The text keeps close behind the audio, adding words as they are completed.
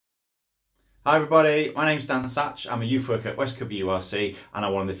Hi everybody, my name's Dan Satch. I'm a youth worker at West Cubby URC and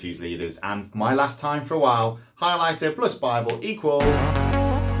I'm one of the Fuse leaders. And for my last time for a while, highlighter plus Bible equals.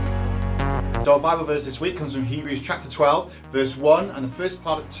 So our Bible verse this week comes from Hebrews chapter 12, verse 1 and the first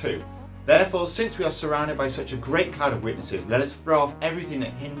part of 2. Therefore, since we are surrounded by such a great cloud of witnesses, let us throw off everything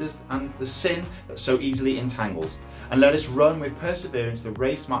that hinders and the sin that so easily entangles. And let us run with perseverance the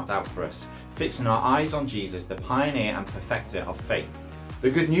race marked out for us, fixing our eyes on Jesus, the pioneer and perfecter of faith. The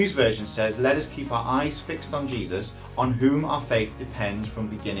Good News version says, let us keep our eyes fixed on Jesus, on whom our faith depends from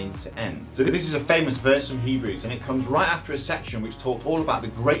beginning to end. So this is a famous verse from Hebrews, and it comes right after a section which talked all about the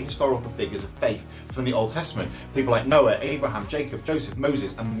great historical figures of faith from the Old Testament. People like Noah, Abraham, Jacob, Joseph,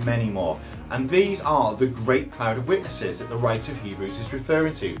 Moses, and many more. And these are the great cloud of witnesses that the writer of Hebrews is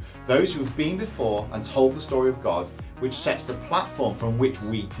referring to. Those who have been before and told the story of God, which sets the platform from which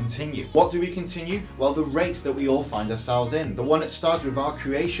we continue. What do we continue? Well, the race that we all find ourselves in. The one that starts with our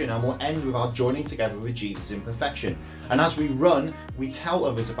creation and will end with our joining together with Jesus in perfection. And as we run, we tell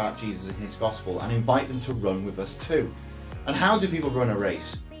others about Jesus and his gospel and invite them to run with us too. And how do people run a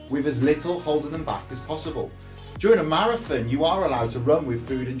race? With as little holding them back as possible. During a marathon, you are allowed to run with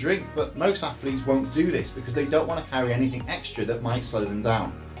food and drink, but most athletes won't do this because they don't want to carry anything extra that might slow them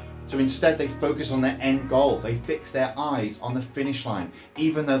down. So instead they focus on their end goal. They fix their eyes on the finish line,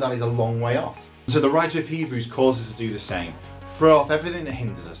 even though that is a long way off. So the writer of Hebrews calls us to do the same. Throw off everything that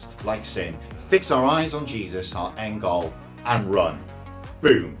hinders us, like sin. Fix our eyes on Jesus, our end goal, and run.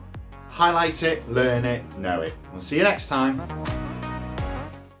 Boom. Highlight it, learn it, know it. We'll see you next time.